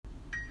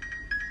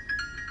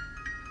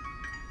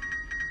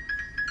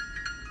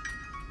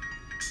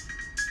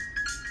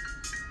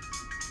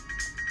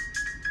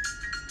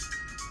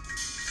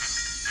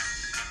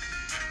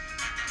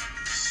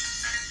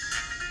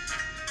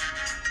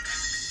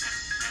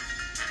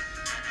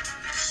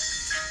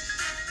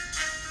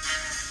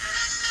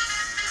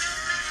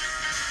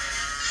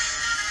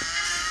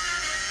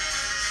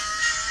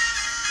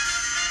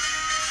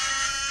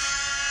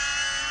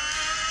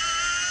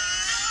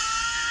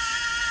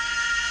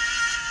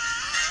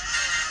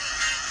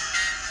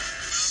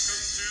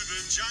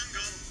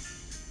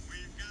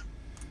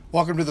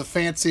Welcome to the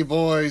Fancy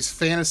Boys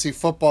Fantasy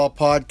Football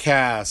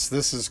Podcast.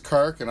 This is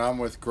Kirk, and I'm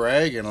with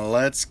Greg, and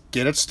let's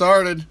get it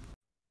started.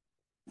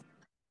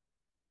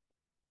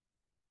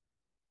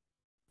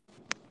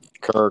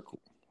 Kirk,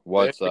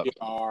 what's There up? you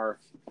are.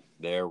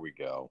 There we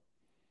go.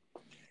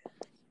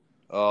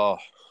 Oh,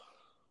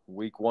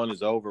 week one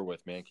is over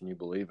with, man. Can you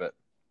believe it?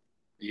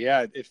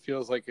 Yeah, it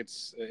feels like it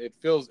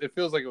feels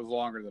like it was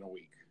longer than a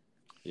week.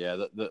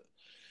 Yeah,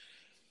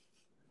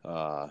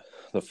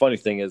 the funny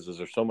thing is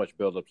there's so much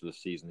build up to the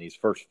season. These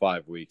first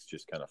 5 weeks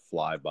just kind of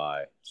fly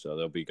by, so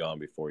they'll be gone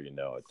before you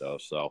know it, though.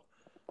 So,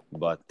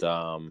 but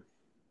all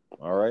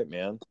right,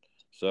 man.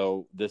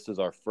 So this is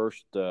our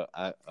first,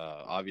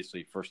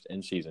 obviously, first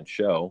in-season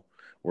show.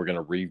 We're going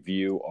to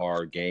review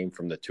our game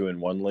from the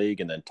 2-1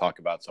 league and then talk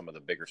about some of the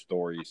bigger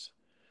stories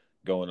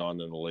going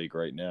on in the league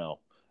right now,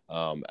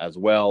 as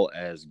well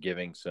as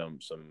giving some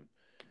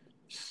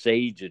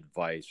sage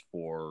advice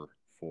for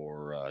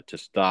to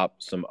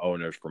stop some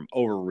owners from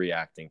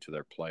overreacting to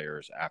their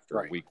players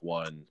after week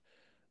one,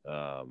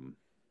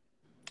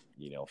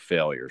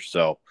 failure.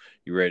 So,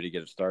 you ready to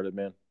get it started,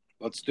 man?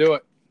 Let's do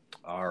it.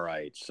 All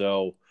right.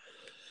 So,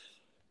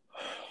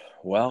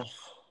 well,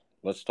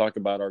 let's talk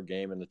about our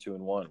game in the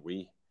 2-1.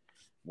 We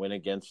went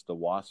against the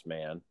Wasp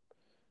man,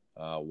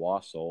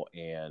 Wassel,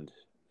 and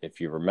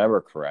if you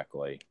remember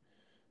correctly,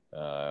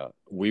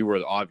 we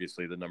were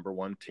obviously the number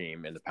one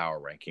team in the power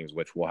rankings,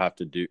 which we'll have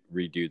to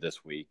redo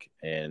this week.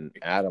 And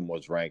Adam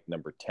was ranked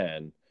number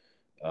 10.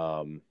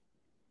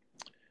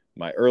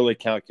 My early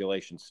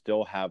calculations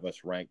still have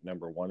us ranked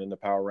number one in the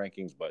power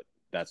rankings, but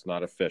that's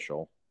not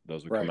official.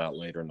 Those will come out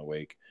later in the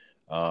week.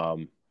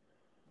 But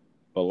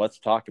let's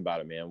talk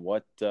about it, man.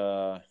 Let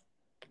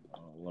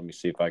me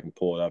see if I can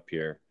pull it up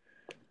here.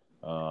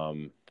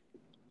 So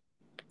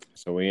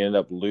we ended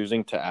up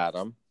losing to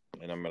Adam,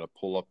 and I'm going to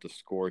pull up the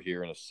score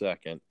here in a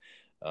second.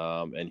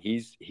 And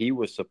he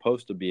was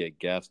supposed to be a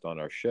guest on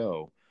our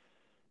show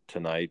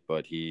tonight,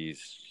 but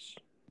he's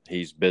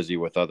busy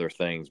with other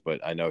things. But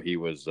I know he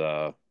was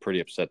pretty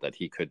upset that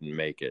he couldn't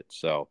make it.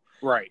 So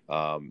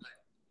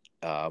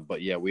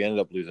but yeah, we ended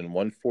up losing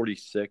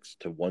 146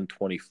 to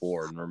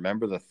 124. And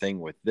remember, the thing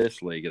with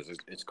this league is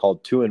it's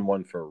called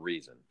 2-1 for a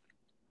reason.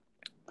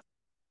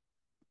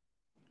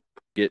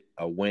 Get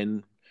a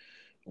win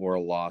or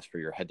a loss for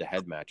your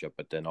head-to-head matchup,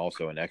 but then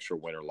also an extra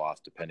win or loss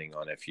depending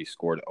on if you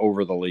scored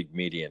over the league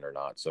median or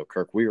not. So,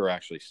 Kirk, we were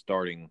actually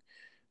starting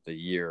the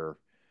year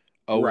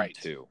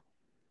 0-2.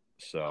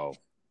 So,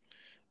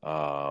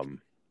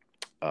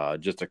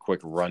 just a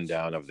quick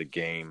rundown of the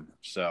game.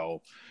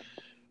 So,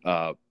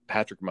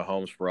 Patrick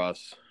Mahomes for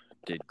us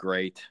did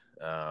great,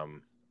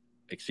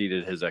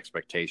 exceeded his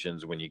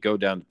expectations. When you go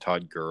down to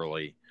Todd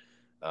Gurley,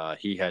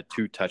 he had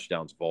 2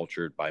 touchdowns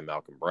vultured by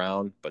Malcolm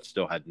Brown, but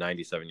still had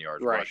 97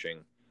 yards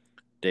rushing.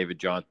 David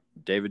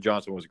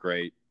Johnson was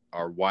great.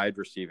 Our wide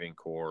receiving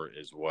core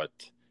is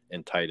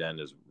and tight end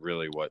is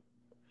really what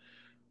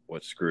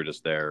screwed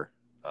us there.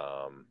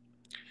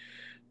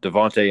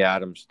 Devontae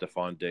Adams,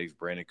 Stephon Diggs,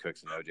 Brandon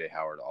Cooks, and O.J.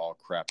 Howard all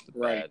crapped the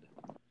bed.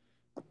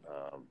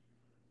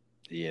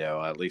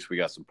 At least we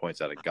got some points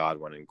out of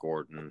Godwin and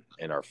Gordon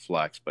in our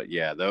flex. But,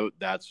 yeah,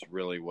 that's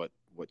really what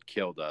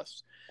killed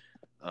us.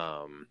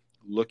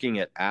 Looking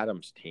at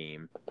Adam's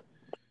team,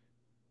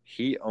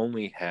 he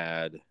only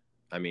had –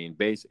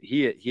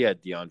 he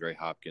had DeAndre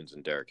Hopkins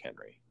and Derrick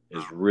Henry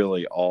is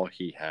really all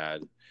he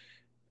had.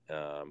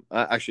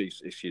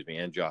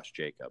 And Josh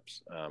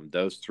Jacobs.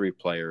 Those 3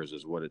 players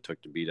is what it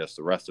took to beat us.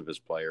 The rest of his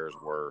players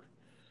were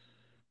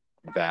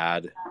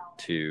bad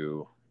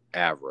to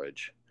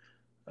average.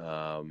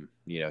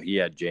 He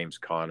had James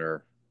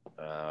Conner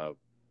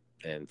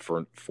and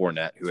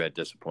Fournette, who had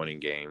disappointing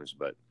games.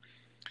 But,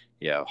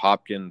 yeah,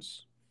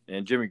 Hopkins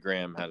and Jimmy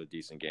Graham had a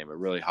decent game. But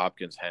really,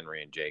 Hopkins,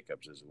 Henry, and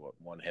Jacobs is what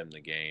won him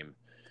the game.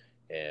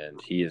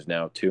 And he is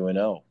now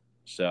 2-0.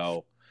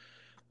 So,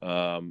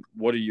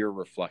 what are your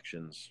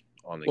reflections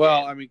on the game?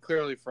 Well,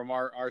 clearly from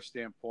our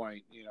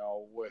standpoint,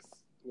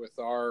 with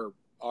our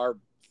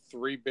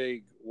 3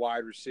 big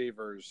wide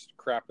receivers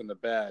crapping the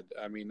bed,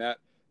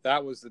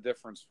 that was the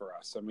difference for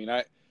us.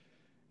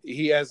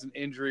 He has an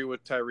injury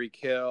with Tyreek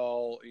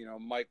Hill.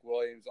 Mike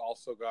Williams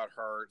also got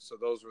hurt, so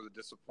those were the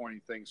disappointing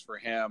things for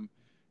him.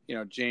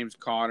 James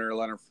Conner,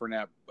 Leonard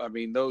Fournette.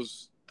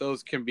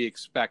 Those can be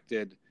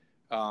expected.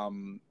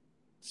 That's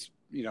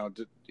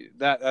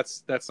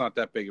not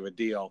that big of a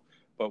deal.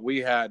 But we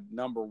had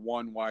number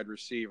 1 wide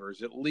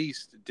receivers. At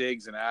least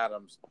Diggs and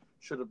Adams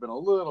should have been a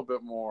little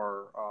bit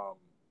more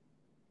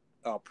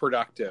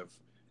productive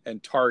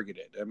and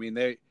targeted.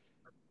 They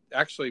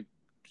actually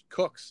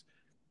Cooks.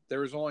 There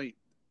was only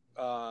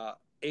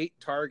 8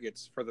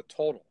 targets for the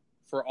total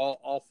for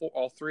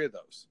all 3 of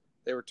those.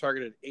 They were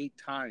targeted 8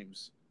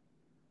 times.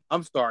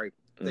 I'm sorry,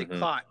 they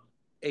caught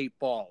 8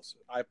 balls.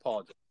 I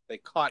apologize. They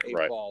caught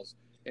 8 balls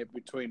in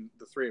between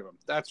the 3 of them.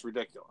 That's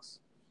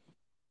ridiculous.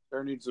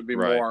 There needs to be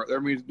more.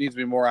 There needs to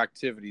be more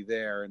activity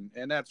there,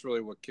 and that's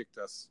really what kicked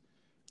us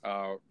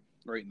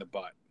right in the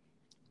butt.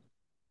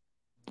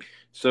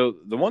 So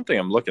the one thing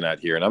I'm looking at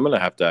here, and I'm going to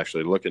have to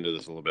actually look into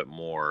this a little bit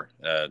more.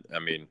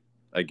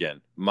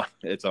 again,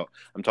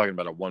 I'm talking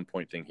about a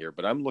 1-point thing here,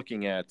 but I'm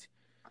looking at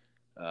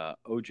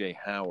OJ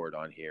Howard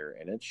on here,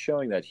 and it's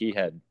showing that he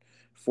had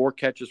 4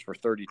 catches for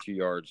 32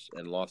 yards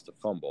and lost a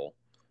fumble.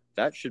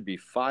 That should be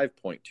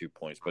 5.2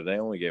 points, but they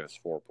only gave us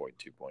 4.2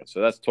 points.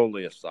 So that's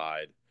totally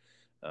aside.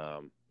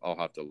 I'll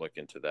have to look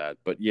into that.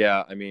 But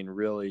yeah, I mean,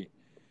 really,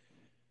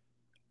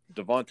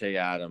 Davante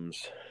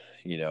Adams,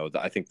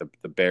 I think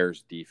the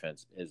Bears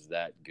defense is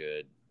that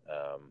good.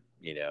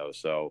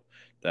 So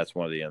that's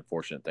one of the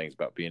unfortunate things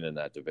about being in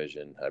that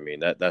division. I mean,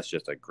 that's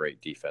just a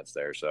great defense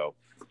there. So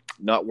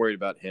not worried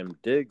about him.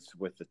 Diggs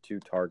with the 2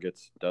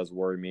 targets does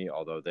worry me,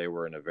 although they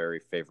were in a very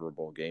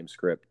favorable game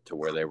script to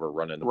where they were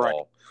running the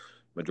ball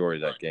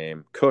majority of that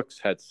game. Cooks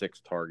had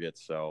 6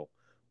 targets, so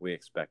we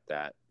expect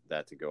that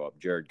to go up.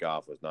 Jared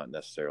Goff was not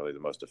necessarily the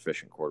most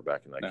efficient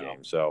quarterback in that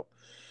game. So,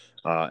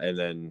 and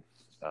then,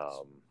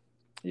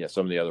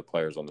 some of the other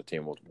players on the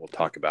team we'll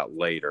talk about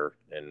later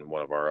in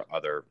one of our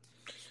other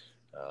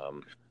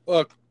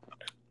Look,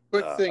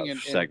 quick thing in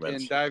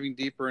diving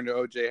deeper into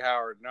OJ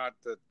Howard, not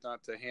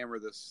to hammer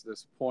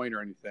this point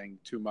or anything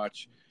too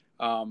much.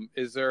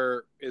 Is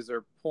there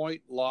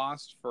point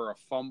lost for a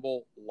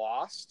fumble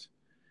lost?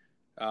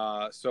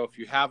 So if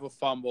you have a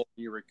fumble,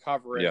 you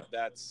recover it. Yeah.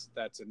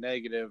 That's a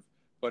negative.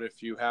 But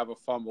if you have a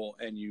fumble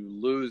and you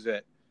lose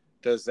it,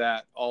 does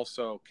that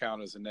also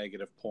count as a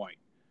negative point?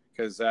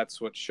 Because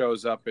that's what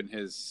shows up in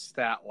his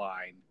stat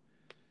line.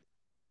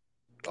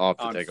 I'll have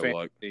to take fantasy, a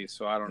look.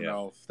 So I don't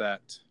know if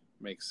that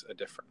makes a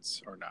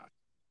difference or not.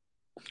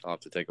 I'll have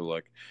to take a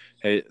look.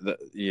 Hey,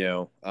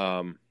 the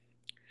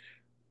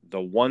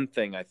one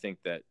thing I think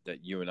that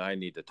you and I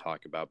need to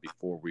talk about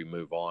before we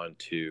move on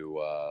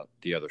to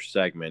the other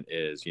segment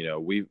is,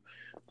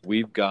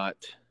 we've got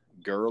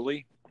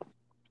Gurley,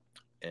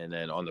 and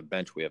then on the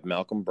bench we have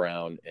Malcolm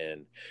Brown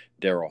and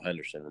Darrell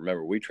Henderson.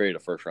 Remember, we traded a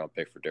first-round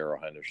pick for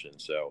Darrell Henderson,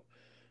 so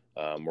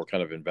we're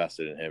kind of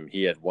invested in him.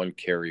 He had 1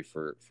 carry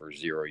for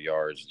 0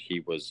 yards. He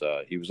was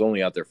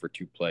only out there for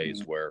 2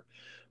 plays, where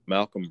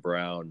Malcolm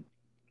Brown,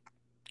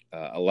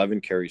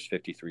 11 carries,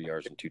 53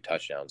 yards, and 2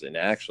 touchdowns. And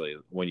actually,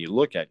 when you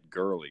look at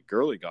Gurley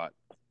got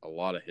a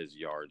lot of his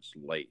yards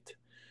late,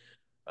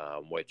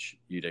 which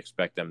you'd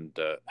expect them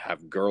to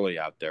have Gurley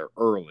out there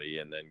early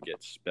and then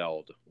get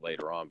spelled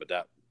later on. But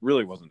that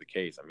really wasn't the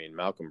case. I mean,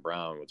 Malcolm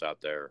Brown was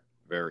out there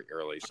very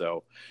early.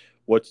 So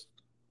what's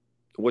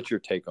your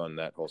take on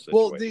that whole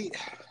situation?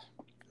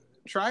 Well,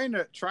 trying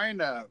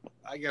to,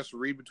 I guess,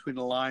 read between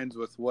the lines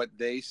with what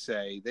they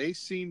say, they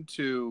seem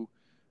to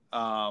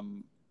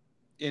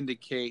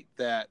indicate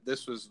that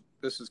this was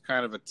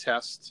kind of a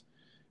test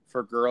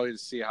for Gurley to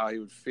see how he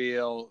would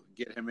feel,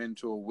 get him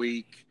into a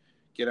week,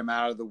 get him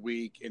out of the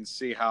week, and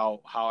see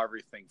how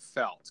everything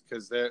felt.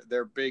 Because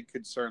their big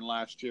concern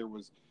last year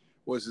was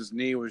his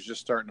knee was just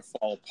starting to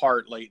fall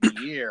apart late in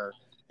the year,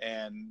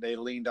 and they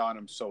leaned on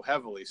him so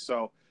heavily.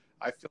 So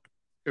I feel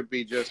it could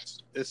be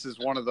just, this is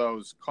one of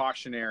those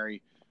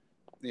cautionary,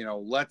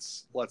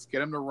 let's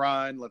get him to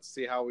run. Let's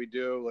see how we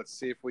do. Let's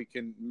see if we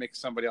can mix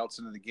somebody else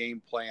into the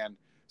game plan,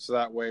 so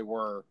that way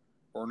we're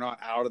not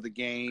out of the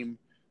game,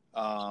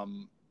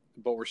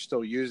 but we're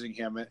still using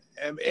him.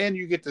 And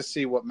you get to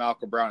see what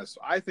Malcolm Brown is.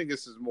 So I think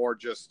this is more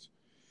just,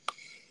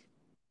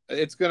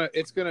 it's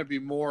gonna be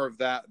more of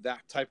that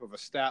type of a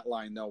stat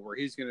line, though, where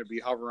he's going to be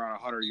hovering around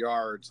 100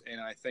 yards,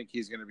 and I think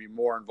he's going to be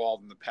more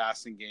involved in the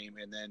passing game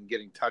and then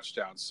getting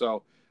touchdowns.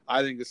 So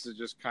I think this is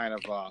just kind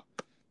of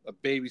a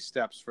baby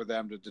steps for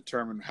them to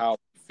determine how it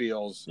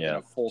feels in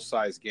a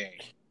full-size game.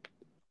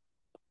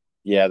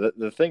 Yeah,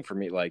 the thing for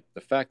me, like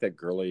the fact that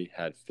Gurley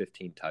had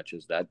 15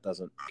 touches, that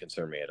doesn't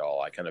concern me at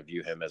all. I kind of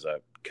view him as a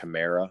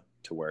Kamara,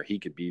 to where he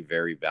could be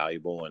very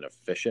valuable and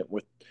efficient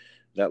with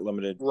that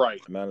limited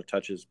amount of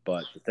touches.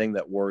 But the thing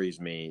that worries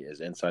me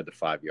is inside the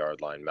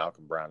 5-yard line,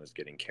 Malcolm Brown is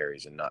getting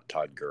carries and not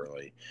Todd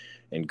Gurley.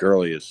 And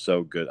Gurley is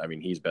so good. I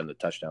mean, he's been the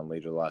touchdown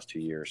leader the last 2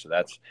 years. So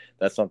that's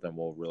something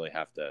we'll really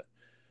have to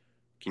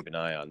keep an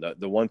eye on.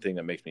 The one thing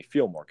that makes me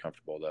feel more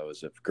comfortable, though,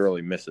 is if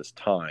Gurley misses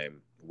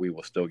time, we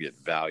will still get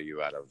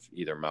value out of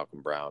either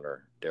Malcolm Brown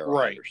or Darrell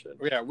Henderson.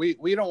 Yeah,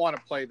 we don't want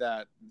to play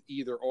that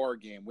either or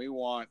game. We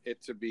want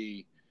it to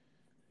be,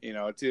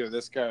 it's either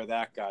this guy or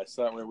that guy,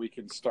 so that way we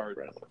can start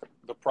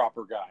the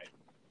proper guy.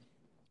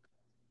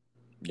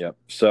 Yep.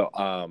 So,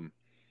 all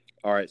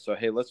right. So,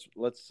 hey, let's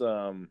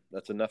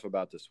that's enough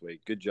about this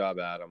week. Good job,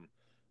 Adam.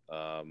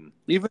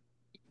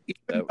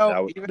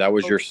 That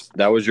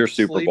was your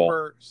Super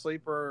Bowl.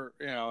 Sleeper,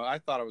 I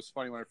thought it was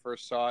funny when I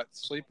first saw it.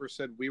 Sleeper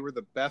said we were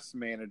the best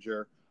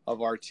manager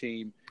of our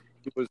team.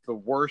 He was the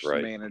worst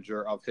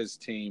manager of his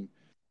team.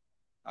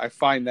 I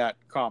find that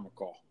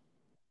comical.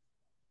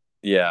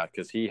 Yeah,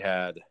 because he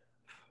had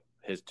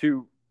his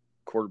 2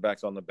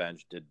 quarterbacks on the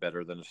bench did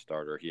better than a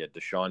starter. He had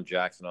Deshaun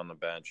Jackson on the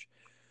bench,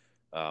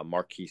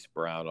 Marquise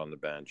Brown on the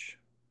bench,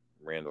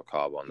 Randall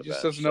Cobb on the bench. He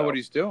just doesn't know what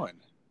he's doing.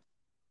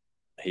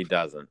 He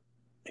doesn't.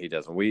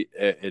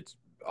 It's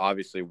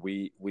obviously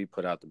we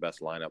put out the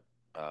best lineup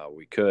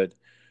we could.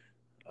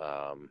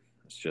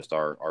 It's just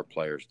our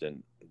players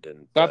didn't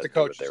not the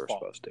coach's do what they were fault.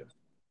 supposed to.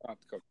 Not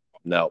the coach's fault.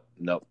 Nope,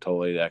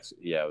 totally.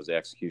 Yeah, it was the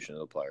execution of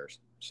the players.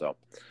 So,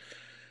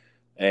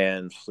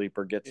 and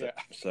Sleeper gets it.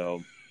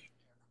 So,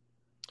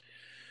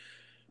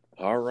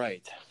 all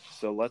right.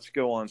 So let's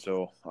go on.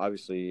 So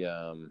obviously,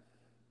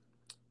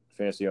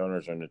 fantasy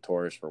owners are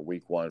notorious for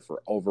week one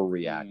for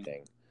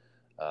overreacting.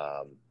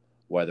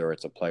 Whether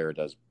it's a player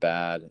does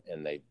bad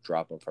and they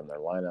drop them from their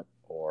lineup,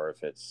 or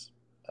if it's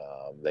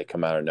they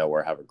come out of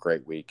nowhere, have a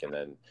great week, and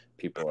then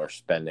people are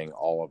spending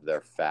all of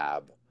their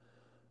fab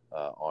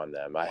on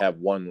them. I have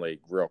one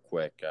league real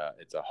quick.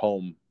 It's a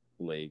home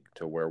league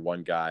to where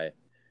one guy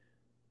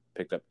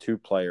picked up two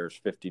players,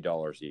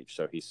 $50 each.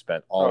 So he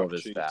spent all of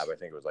his fab. I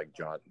think it was like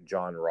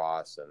John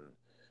Ross and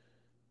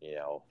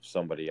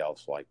somebody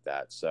else like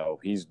that. So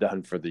he's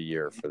done for the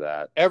year for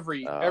that.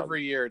 Every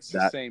year it's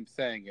the same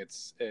thing.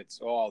 It's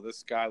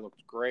this guy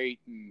looked great,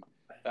 and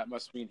that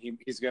must mean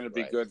he's going to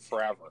be good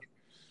forever.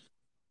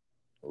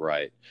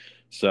 Right.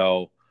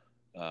 So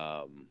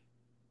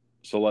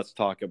let's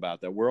talk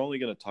about that. We're only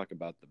going to talk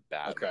about the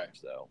bad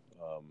ones, though.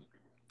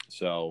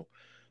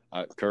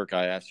 Kirk,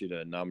 I asked you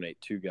to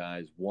nominate two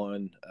guys.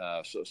 One,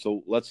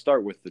 so let's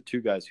start with the two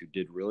guys who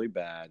did really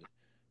bad,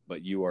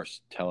 but you are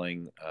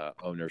telling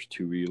owners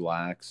to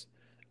relax.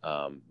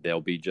 They'll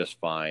be just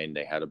fine.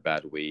 They had a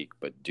bad week,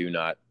 but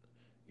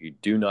you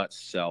do not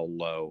sell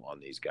low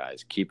on these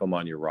guys. Keep them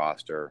on your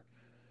roster.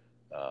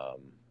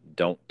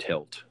 Don't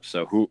tilt.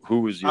 So who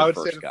was your first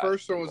guy? I would say the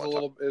first one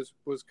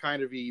was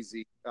kind of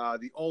easy.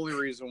 The only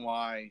reason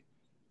why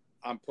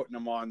I'm putting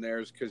them on there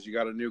is because you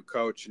got a new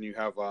coach and you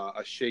have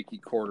a shaky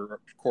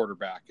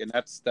quarterback, and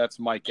that's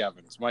Mike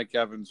Evans. Mike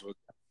Evans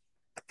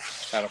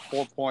had a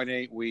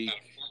 4.8 week.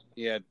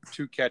 He had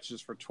 2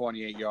 catches for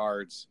 28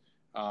 yards.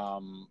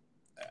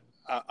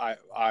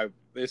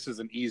 This is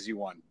an easy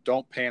one.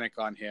 Don't panic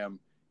on him.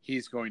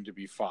 He's going to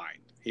be fine.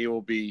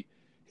 He'll be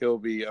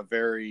a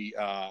very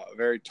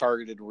very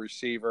targeted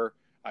receiver.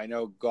 I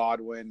know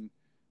Godwin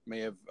may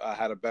have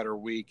had a better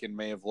week and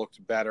may have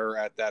looked better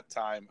at that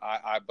time.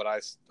 But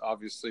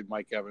obviously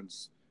Mike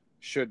Evans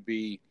should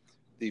be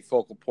the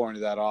focal point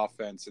of that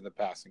offense in the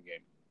passing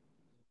game.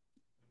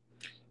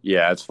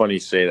 Yeah, it's funny you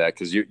say that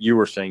because you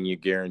were saying you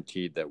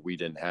guaranteed that we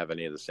didn't have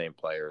any of the same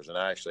players, and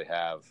I actually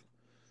have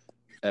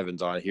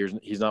Evans on.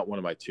 He's not one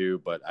of my two,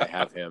 but I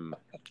have him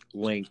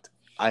linked.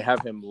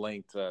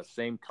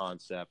 Same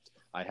concept.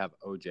 I have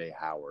OJ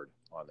Howard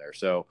on there.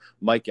 So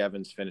Mike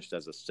Evans finished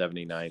as a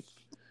 79th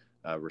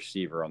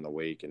receiver on the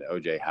week, and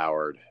OJ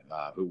Howard,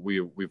 who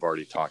we've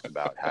already talked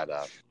about, had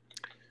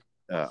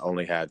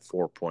only had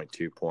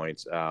 4.2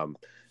 points.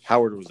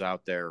 Howard was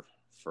out there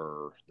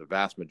for the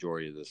vast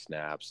majority of the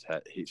snaps.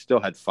 He still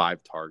had 5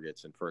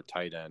 targets, and for a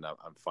tight end,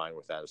 I'm fine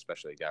with that,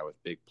 especially a guy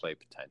with big play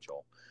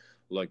potential.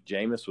 Look,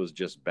 Jameis was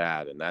just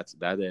bad, and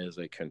that is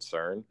a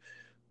concern.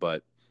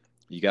 But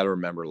you got to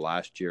remember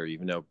last year,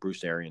 even though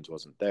Bruce Arians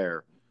wasn't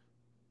there,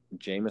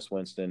 Jameis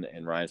Winston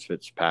and Ryan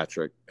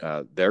Fitzpatrick,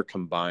 their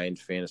combined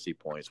fantasy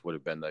points would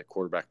have been the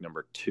quarterback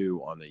number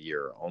 2 on the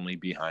year, only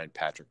behind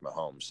Patrick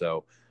Mahomes.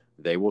 So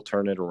they will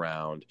turn it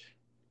around.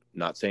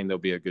 Not saying they'll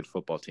be a good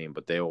football team,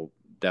 but they will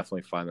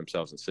definitely find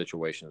themselves in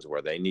situations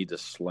where they need to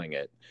sling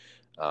it.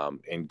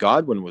 And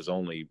Godwin was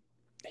only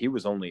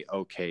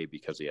okay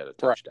because he had a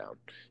touchdown.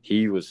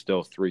 He was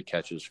still 3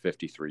 catches,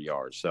 53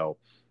 yards. So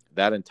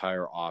that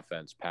entire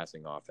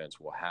passing offense,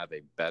 will have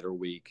a better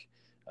week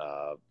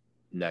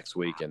next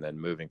week, and then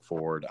moving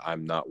forward,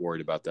 I'm not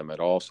worried about them at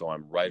all. So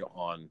I'm right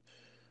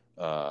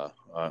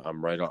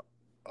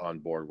on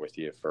board with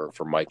you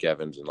for Mike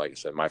Evans, and like I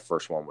said, my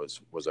first one was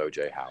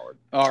OJ Howard.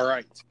 All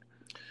right.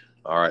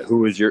 Who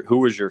was your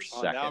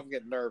second? Now I'm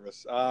getting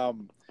nervous.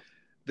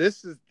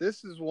 This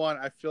is one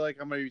I feel like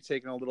I'm going to be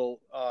taking a little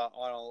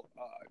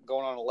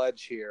going on a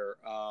ledge here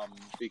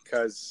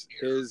because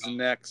his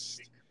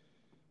next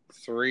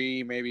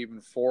 3, maybe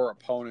even 4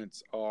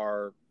 opponents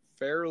are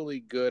fairly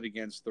good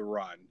against the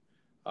run.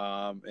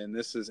 And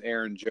this is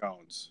Aaron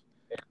Jones.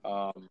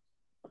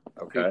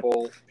 Okay.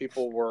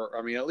 People were,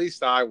 at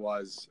least I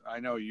was, I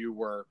know you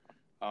were,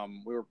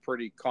 we were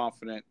pretty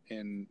confident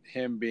in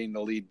him being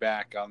the lead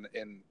back on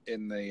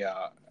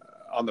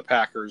the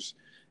Packers,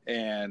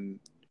 and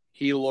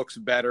he looks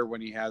better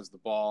when he has the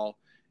ball.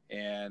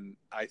 And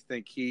I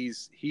think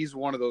he's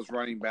one of those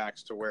running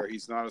backs to where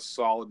he's not a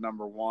solid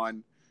number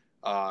 1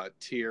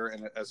 tier,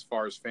 and as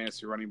far as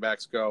fantasy running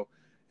backs go.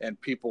 And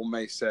people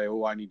may say,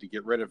 "Oh, I need to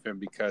get rid of him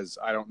because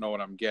I don't know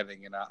what I'm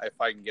getting, and if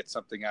I can get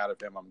something out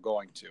of him, I'm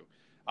going to."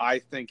 I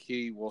think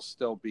he will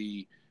still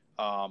be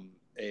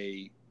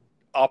a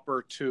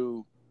upper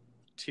 2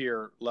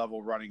 tier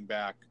level running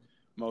back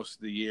most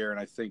of the year, and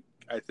I think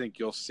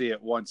you'll see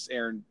it once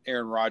Aaron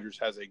Rodgers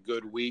has a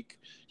good week.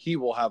 He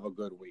will have a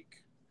good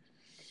week.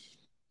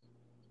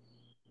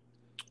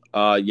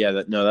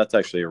 That's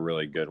actually a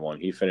really good one.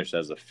 He finished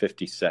as a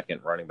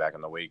 52nd running back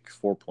in the week,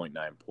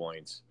 4.9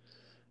 points.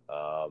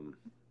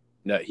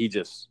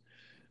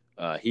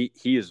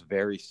 He is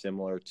very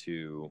similar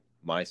to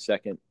my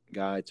second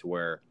guy, to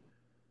where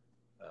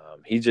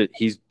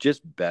he's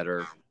just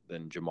better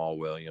than Jamal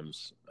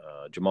Williams.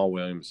 Jamal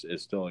Williams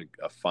is still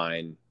a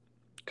fine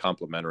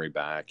complimentary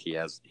back.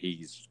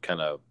 He's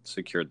kind of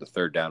secured the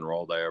third down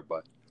role there,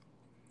 but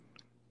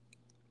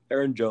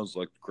Aaron Jones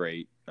looked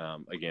great.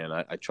 Again,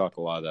 I chalk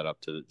a lot of that up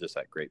to just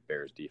that great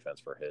Bears defense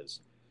for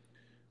his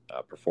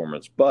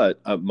performance. But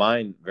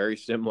mine, very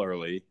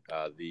similarly,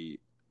 the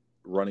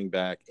running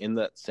back in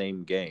that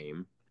same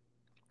game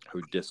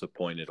who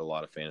disappointed a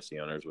lot of fantasy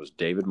owners was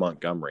David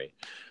Montgomery,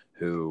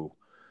 who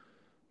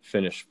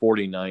finished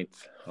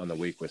 49th on the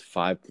week with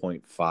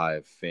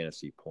 5.5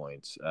 fantasy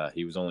points.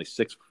 He was only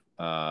 6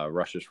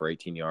 rushes for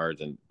 18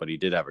 yards, but he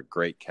did have a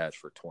great catch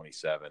for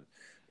 27.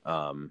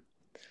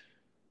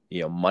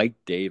 Mike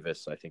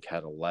Davis, I think,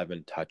 had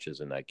 11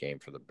 touches in that game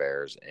for the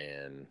Bears,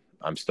 and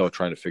I'm still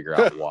trying to figure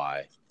out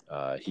why.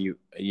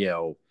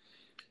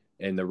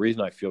 And the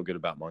reason I feel good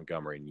about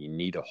Montgomery and you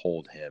need to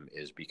hold him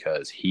is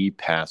because he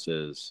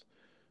passes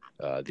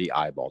the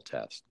eyeball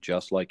test,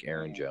 just like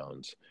Aaron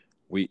Jones.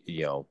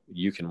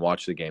 You can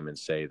watch the game and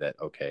say that,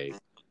 okay,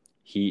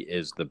 he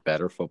is the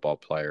better football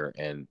player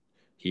and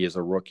he is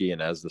a rookie.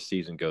 And as the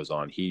season goes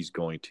on, he's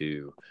going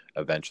to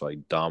eventually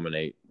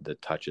dominate the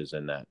touches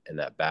in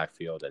that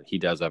backfield. And he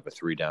does have a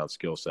 3-down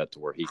skill set to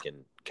where he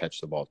can catch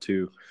the ball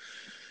too.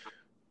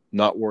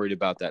 Not worried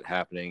about that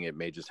happening. It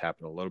may just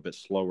happen a little bit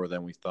slower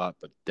than we thought,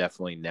 but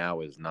definitely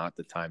now is not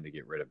the time to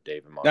get rid of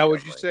David Montgomery. Now,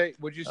 would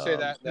you say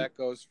that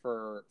goes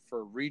for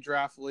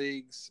redraft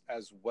leagues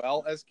as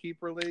well as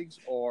keeper leagues,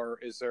 or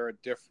is there a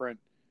different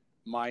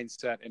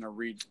mindset in a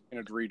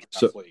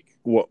redraft league?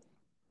 Well,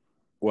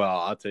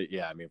 I'll tell you,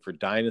 yeah. I mean, for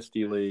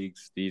dynasty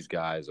leagues, these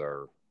guys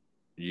are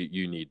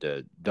you need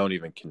to don't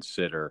even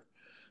consider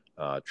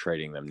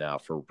trading them now.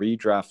 For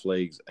redraft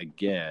leagues,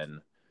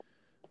 again.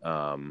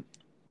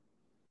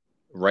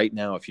 Right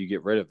now, if you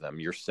get rid of them,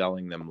 you're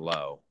selling them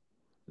low.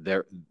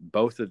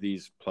 Both of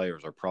these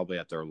players are probably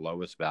at their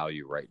lowest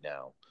value right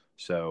now.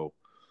 So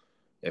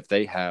if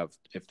they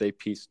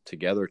piece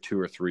together 2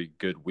 or 3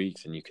 good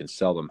weeks and you can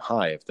sell them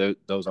high, if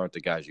those aren't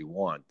the guys you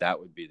want, that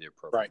would be the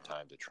appropriate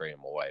time to trade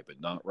them away. But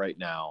not right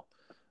now.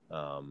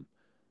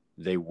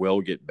 They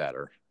will get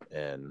better,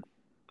 and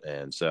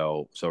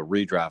so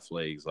redraft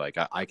leagues, like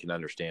I can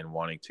understand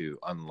wanting to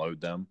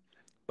unload them,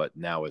 but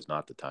now is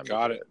not the time.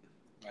 Got it.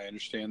 I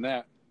understand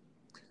that.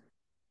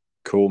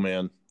 Cool,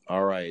 man.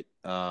 All right.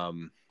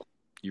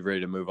 You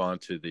ready to move on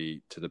to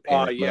the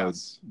panic mode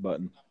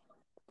button?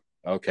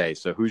 Okay,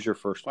 so who's your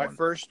first one? My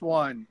first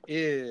one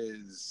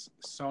is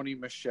Sony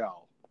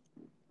Michel.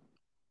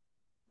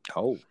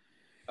 Oh.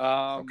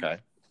 Okay.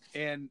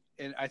 And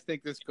I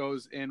think this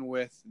goes in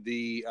with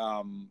the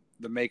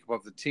makeup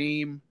of the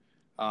team.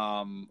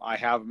 I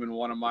have him in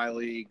one of my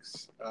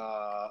leagues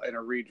in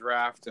a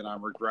redraft, and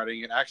I'm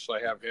regretting it.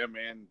 Actually, I have him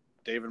and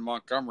David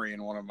Montgomery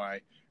in one of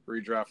my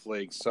redraft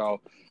leagues.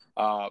 So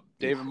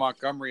David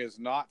Montgomery is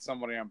not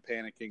somebody I'm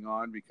panicking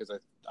on because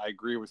I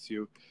agree with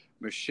you.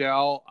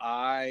 Michel,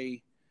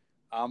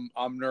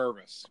 I'm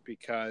nervous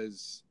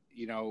because,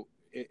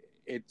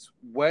 it's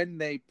when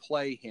they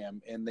play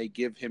him and they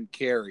give him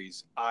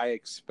carries, I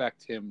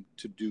expect him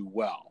to do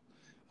well.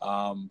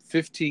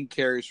 15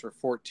 carries for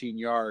 14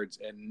 yards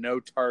and no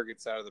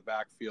targets out of the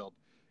backfield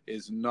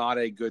is not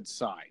a good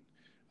sign.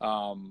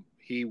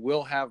 He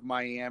will have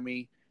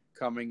Miami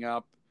coming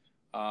up,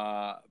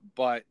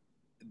 but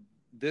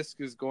this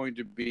is going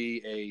to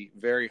be a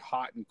very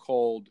hot and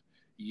cold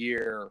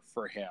year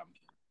for him,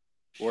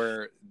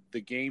 where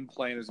the game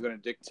plan is going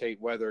to dictate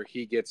whether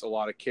he gets a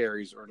lot of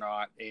carries or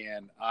not.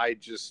 And I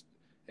just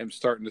am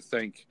starting to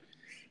think,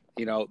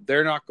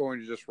 they're not going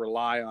to just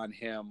rely on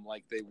him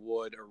like they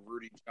would a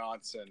Rudy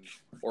Johnson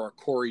or a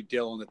Corey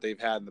Dillon that they've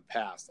had in the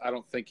past. I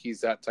don't think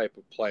he's that type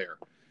of player.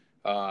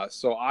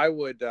 So I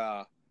would,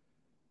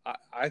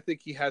 I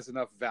think he has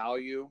enough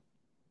value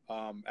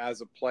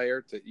as a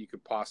player that you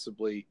could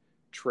possibly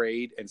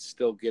trade and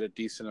still get a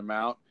decent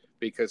amount,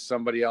 because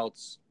somebody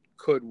else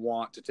could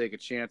want to take a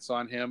chance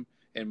on him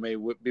and may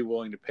be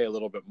willing to pay a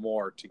little bit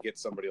more to get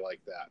somebody like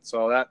that.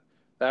 So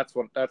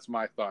that's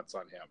my thoughts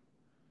on him.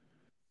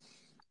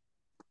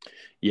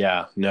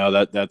 Yeah, no,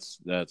 that's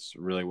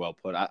really well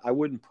put. I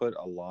wouldn't put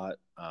a lot.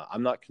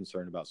 I'm not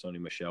concerned about Sony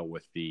Michel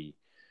with the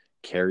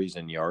carries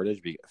and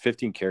yardage.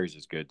 15 carries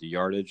is good. The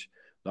yardage,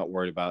 not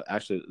worried about.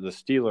 Actually, the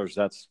Steelers,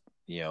 that's,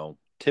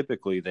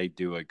 typically they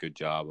do a good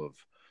job of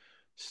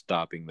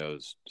stopping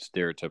those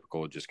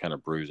stereotypical, just kind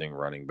of bruising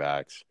running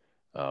backs.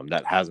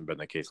 That hasn't been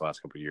the case the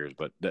last couple of years,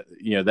 but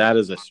that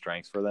is a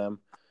strength for them.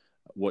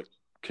 What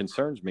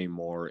concerns me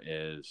more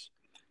is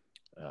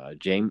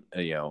James.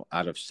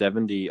 Out of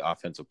 70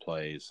 offensive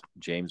plays,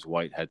 James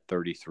White had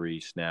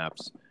 33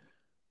 snaps.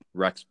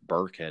 Rex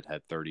Burkhead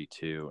had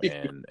 32,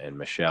 and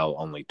Michel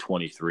only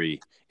 23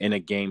 in a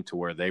game to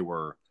where they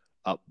were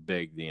up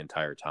big the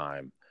entire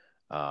time.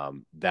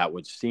 That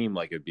would seem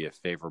like it'd be a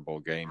favorable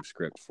game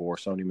script for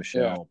Sony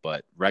Michel,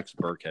 but Rex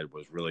Burkhead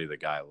was really the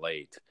guy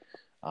late.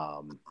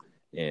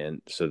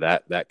 And so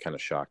that kind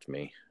of shocked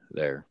me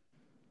there.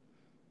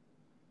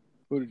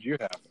 Who did you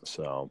have?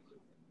 So,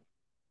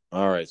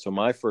 all right. So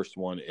my first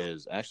one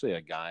is actually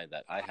a guy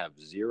that I have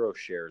 0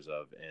 shares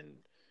of in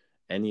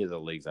any of the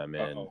leagues I'm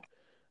in.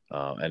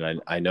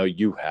 and I know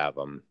you have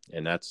him,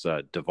 and that's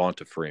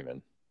Devonta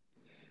Freeman.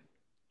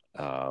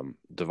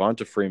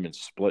 Devonta Freeman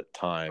split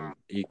time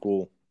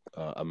equal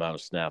amount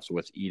of snaps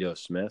with Ito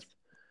Smith,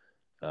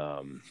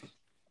 and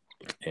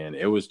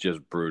it was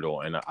just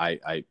brutal. And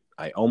I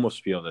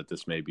almost feel that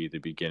this may be the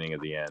beginning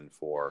of the end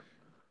for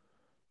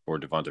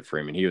Devonta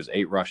Freeman. He was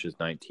 8 rushes,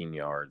 19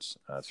 yards,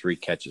 3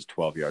 catches,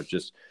 12 yards,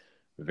 just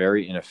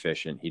very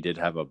inefficient. He did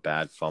have a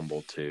bad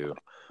fumble too.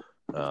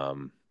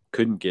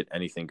 Couldn't get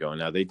anything going.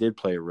 Now they did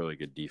play a really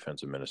good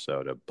defense in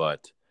Minnesota,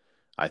 but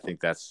I think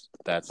that's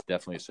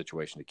definitely a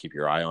situation to keep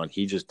your eye on.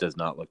 He just does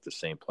not look the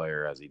same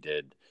player as he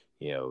did,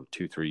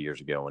 2-3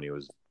 years ago when he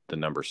was the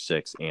number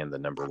 6 and the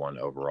number 1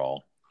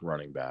 overall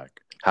running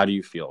back. How do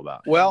you feel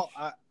about him? Well,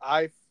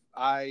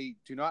 I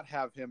do not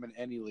have him in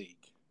any league.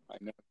 I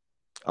know.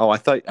 Oh, I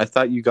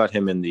thought you got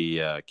him in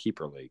the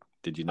keeper league.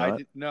 Did you not?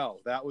 No,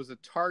 that was a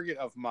target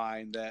of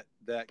mine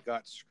that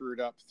got screwed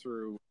up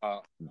through.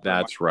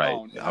 That's right.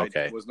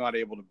 Okay. I was not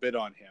able to bid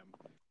on him.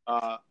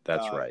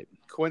 That's right.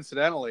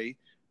 Coincidentally,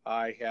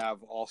 I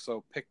have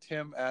also picked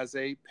him as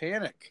a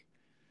panic.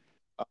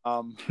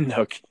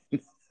 No,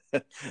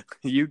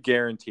 you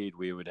guaranteed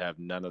we would have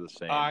none of the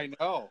same. I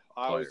know.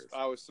 Players.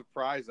 I was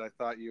surprised. I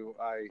thought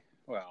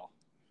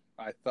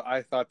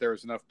I thought there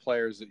was enough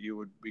players that you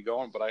would be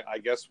going, but I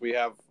guess we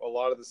have a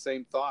lot of the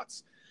same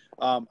thoughts.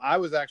 I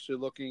was actually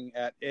looking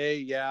at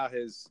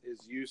his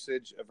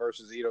usage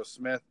versus Ito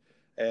Smith,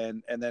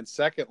 and then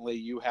secondly,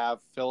 you have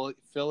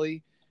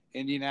Philly,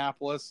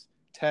 Indianapolis,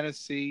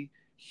 Tennessee,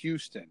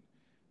 Houston.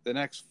 The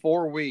next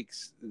 4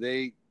 weeks,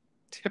 they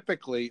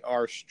typically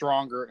are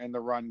stronger in the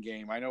run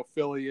game. I know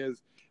Philly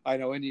is. I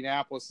know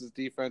Indianapolis's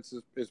defense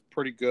is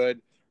pretty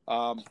good.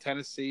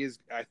 Tennessee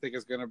I think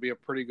is going to be a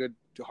pretty good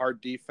hard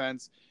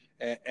defense,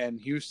 and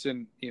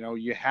Houston,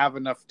 you have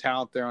enough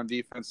talent there on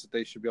defense that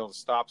they should be able to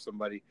stop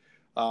somebody.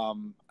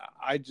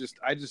 I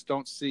just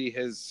don't see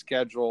his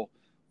schedule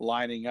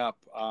lining up.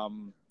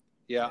 I'm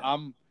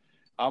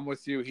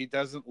with you. He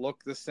doesn't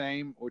look the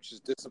same, which is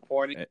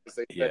disappointing because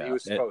they said he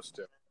was supposed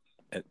to.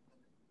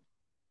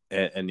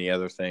 And the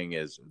other thing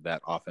is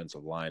that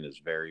offensive line is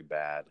very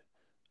bad.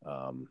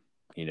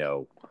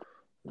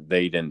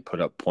 They didn't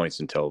put up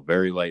points until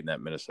very late in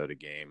that Minnesota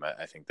game.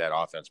 I think that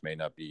offense may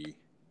not be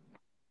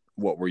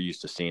what we're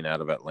used to seeing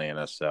out of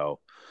Atlanta. So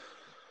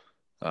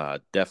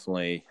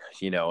definitely,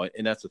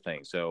 and that's the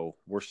thing. So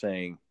we're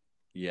saying,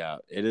 yeah,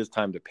 it is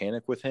time to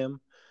panic with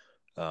him.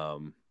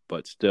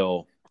 But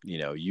still,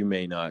 you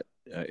may not,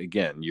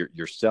 again,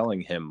 you're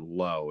selling him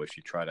low if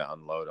you try to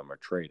unload him or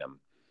trade him.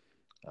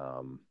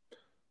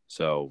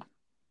 So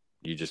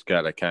you just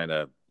got to kind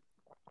of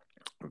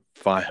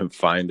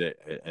find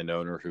an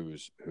owner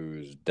who's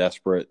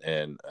desperate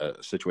and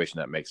a situation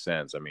that makes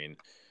sense. I mean,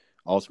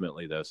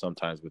 ultimately, though,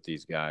 sometimes with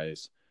these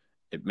guys,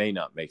 it may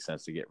not make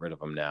sense to get rid of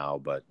them now,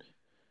 but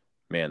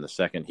man, the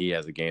second he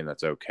has a game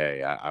that's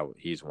okay,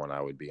 he's one I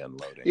would be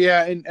unloading.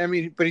 Yeah, and I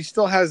mean, but he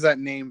still has that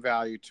name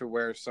value to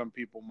where some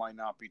people might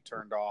not be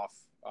turned off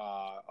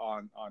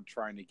on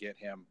trying to get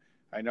him.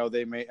 I know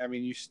they may. I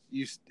mean,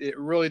 it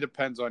really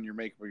depends on your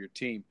makeup of your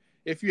team.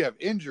 If you have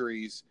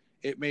injuries,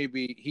 it may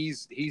be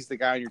he's the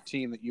guy on your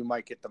team that you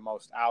might get the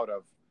most out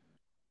of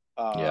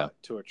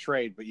to a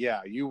trade. But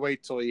yeah, you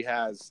wait till he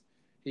has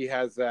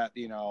that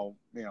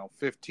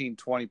 15,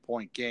 20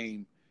 point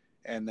game,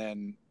 and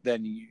then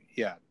you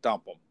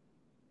dump him.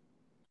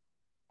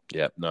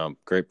 Yeah, no,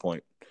 great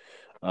point.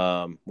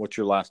 What's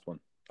your last one?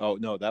 Oh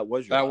no, that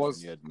was your last one.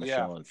 You had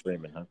Michelle and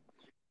Freeman, huh?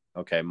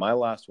 Okay, my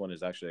last one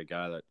is actually a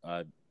guy that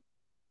I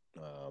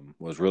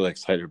was really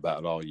excited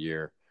about all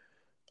year.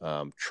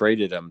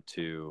 Traded him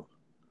to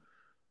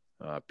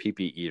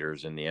PP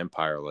Eaters in the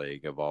Empire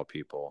League of all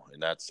people,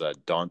 and that's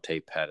Dante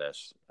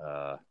Pettis.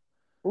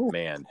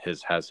 Man,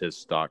 has his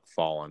stock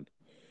fallen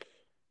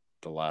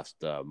the last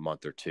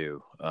month or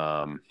two.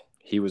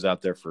 He was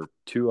out there for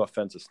 2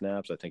 offensive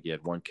snaps. I think he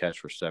had 1 catch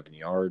for 7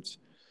 yards.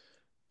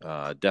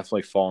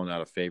 Definitely fallen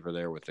out of favor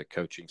there with the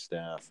coaching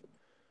staff.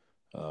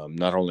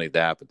 Not only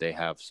that, but they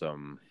have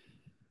some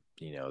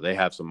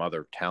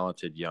other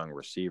talented young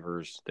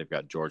receivers. They've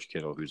got George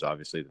Kittle, who's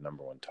obviously the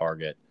number 1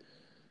 target.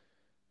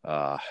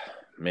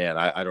 Man,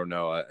 I don't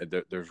know.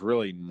 There's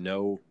really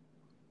no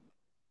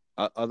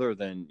other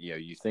than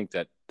you think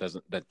that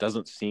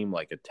doesn't seem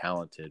like a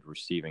talented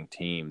receiving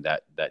team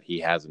that he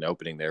has an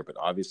opening there, but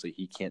obviously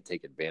he can't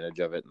take advantage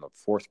of it. In the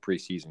 4th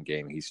preseason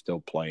game, he's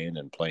still playing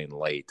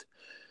late.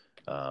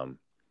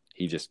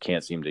 He just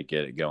can't seem to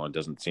get it going.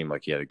 Doesn't seem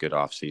like he had a good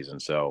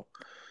offseason. So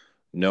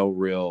no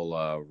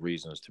real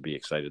reasons to be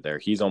excited there.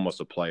 He's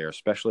almost a player,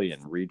 especially in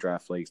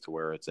redraft leagues, to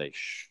where it's a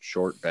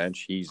short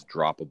bench. He's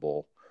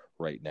droppable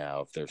right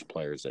now if there's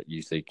players that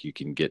you think you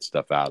can get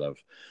stuff out of.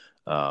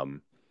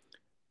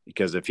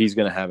 Because if he's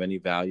going to have any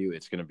value,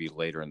 it's going to be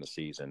later in the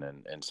season.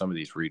 And some of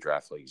these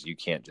redraft leagues, you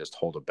can't just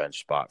hold a bench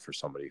spot for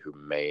somebody who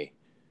may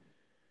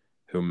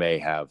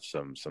have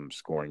some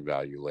scoring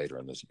value later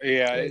in this.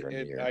 Yeah, later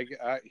in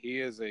the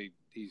year.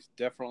 He's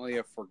definitely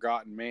a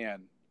forgotten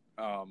man.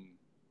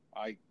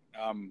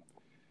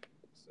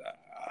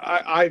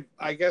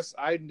 I guess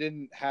I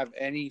didn't have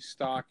any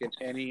stock in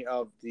any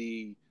of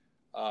the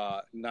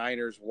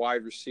Niners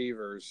wide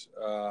receivers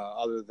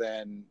other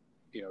than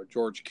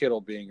George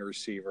Kittle being a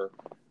receiver,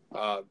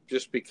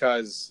 just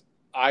because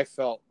I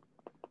felt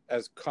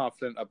as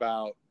confident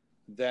about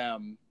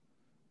them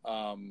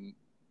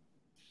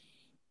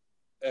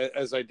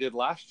as I did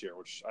last year,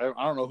 which I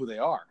don't know who they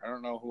are. I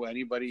don't know who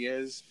anybody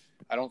is.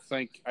 I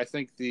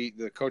think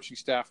the coaching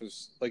staff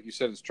is, like you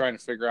said, is trying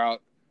to figure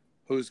out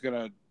who's going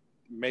to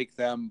make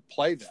them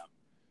play them.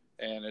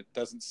 And it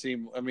doesn't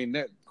seem, I mean,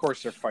 of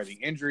course they're fighting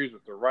injuries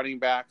with their running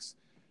backs.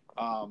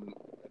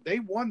 They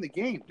won the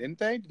game, didn't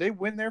they? Did they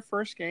win their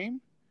first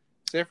game?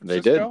 San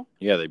Francisco? They did.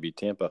 Yeah, they beat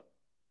Tampa.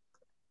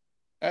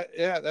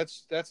 Yeah,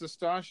 that's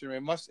astonishing.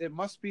 It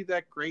must be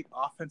that great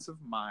offensive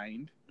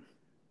mind,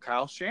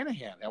 Kyle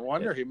Shanahan. I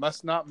wonder, He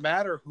must not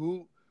matter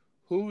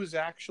who's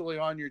actually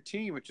on your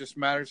team. It just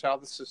matters how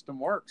the system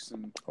works.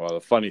 And well,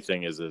 the funny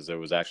thing is it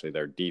was actually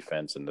their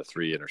defense and the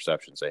 3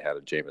 interceptions they had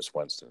of Jameis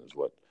Winston is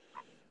what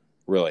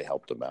really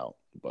helped them out.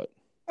 But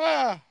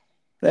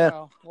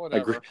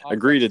whatever.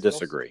 Agree to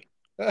disagree.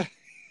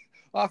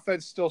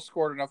 Offense still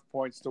scored enough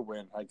points to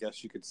win, I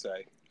guess you could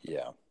say.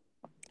 Yeah.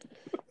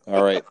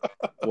 All right.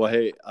 Well,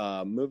 hey,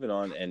 moving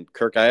on. And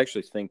Kirk, I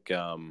actually think,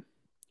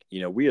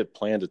 we had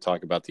planned to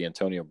talk about the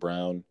Antonio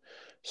Brown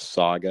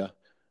saga,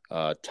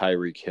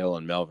 Tyreek Hill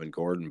and Melvin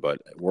Gordon,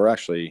 but we're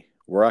actually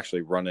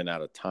running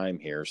out of time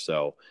here.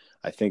 So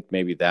I think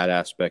maybe that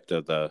aspect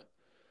of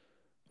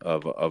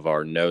of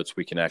our notes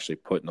we can actually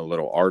put in a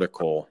little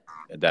article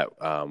that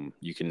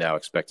you can now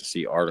expect to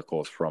see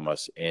articles from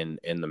us in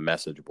the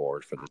message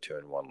board for the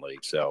 2-in-1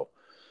 League. So,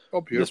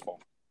 beautiful.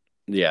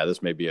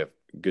 This may be a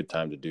good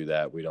time to do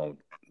that. We don't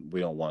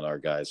want our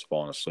guys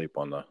falling asleep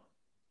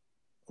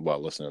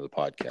listening to the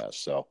podcast.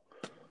 So.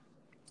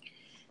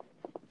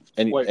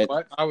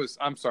 What?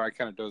 I'm sorry, I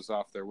kind of dozed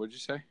off there. What did you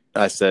say?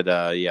 I said,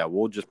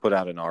 we'll just put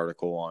out an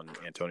article on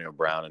Antonio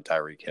Brown and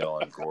Tyreek Hill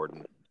and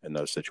Gordon in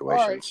those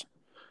situations. Right.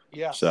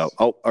 Yeah. So,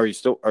 are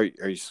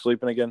you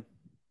sleeping again?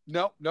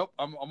 Nope.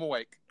 I'm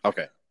awake.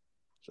 Okay.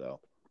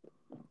 So,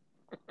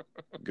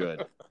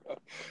 good.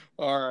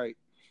 All right,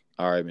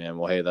 man.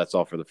 Well, hey, that's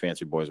all for the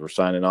Fancy Boys. We're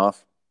signing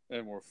off.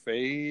 And we're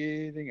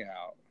fading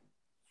out.